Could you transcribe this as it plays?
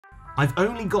"I've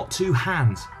only got two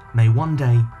hands" may one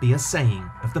day be a saying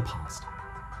of the past.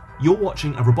 You're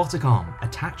watching a robotic arm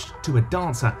attached to a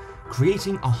dancer,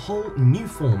 creating a whole new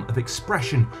form of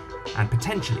expression and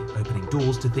potentially opening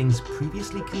doors to things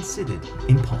previously considered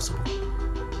impossible.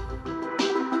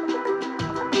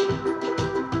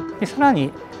 でさら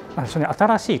に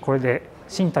新しいこれで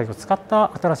身体を使っ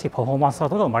た新しいパフォーマンスアー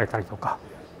トが生まれたりとか、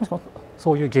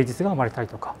そういう芸術が生まれたり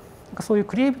とか、そういう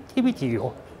クリエイティビティ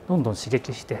をどんどん刺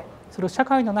激して、それを社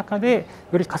会の中で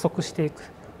より加速していく、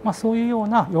そういうよう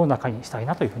な世の中にしたい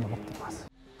なというふうに思っています。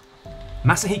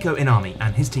Masahiko Inami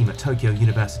and his team at Tokyo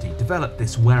University developed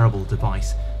this wearable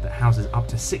device that houses up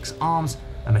to 6 arms,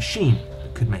 a machine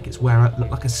that could make its wearer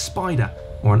look like a spider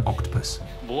or an octopus.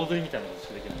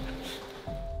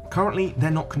 Currently, they're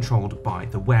not controlled by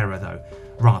the wearer though.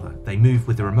 Rather, they move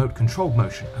with the remote-controlled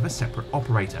motion of a separate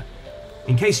operator.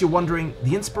 In case you're wondering,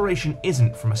 the inspiration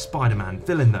isn't from a Spider-Man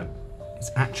villain though.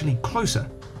 It's actually closer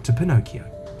to Pinocchio.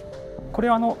 これ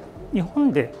は日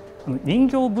本で人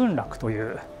形文楽とい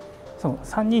うその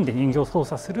3人で人形を操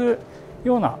作する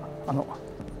ような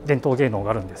伝統芸能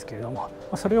があるんですけれども、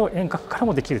それを遠隔から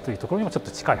もできるというところにもちょっと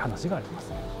近い話がありま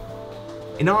す。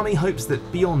Inami hopes that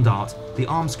beyond art, the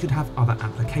arms could have other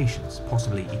applications,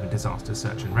 possibly even disaster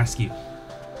search and rescue.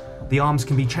 The arms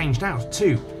can be changed out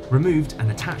too, removed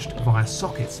and attached via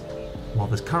sockets. While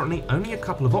there's currently only a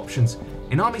couple of options,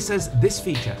 Inami says this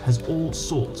feature has all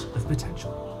sorts of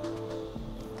potential.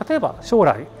 例えば将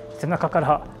来背中か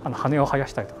ら羽を生や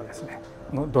したりとかですね、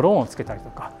ドローンをつけたりと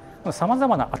か、さまざ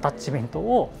まなアタッチメント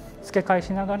を付け替え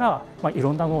しながら、い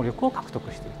ろんな能力を獲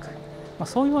得していく、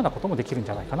そういうようなこともできるん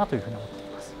じゃないかなというふうに思っています。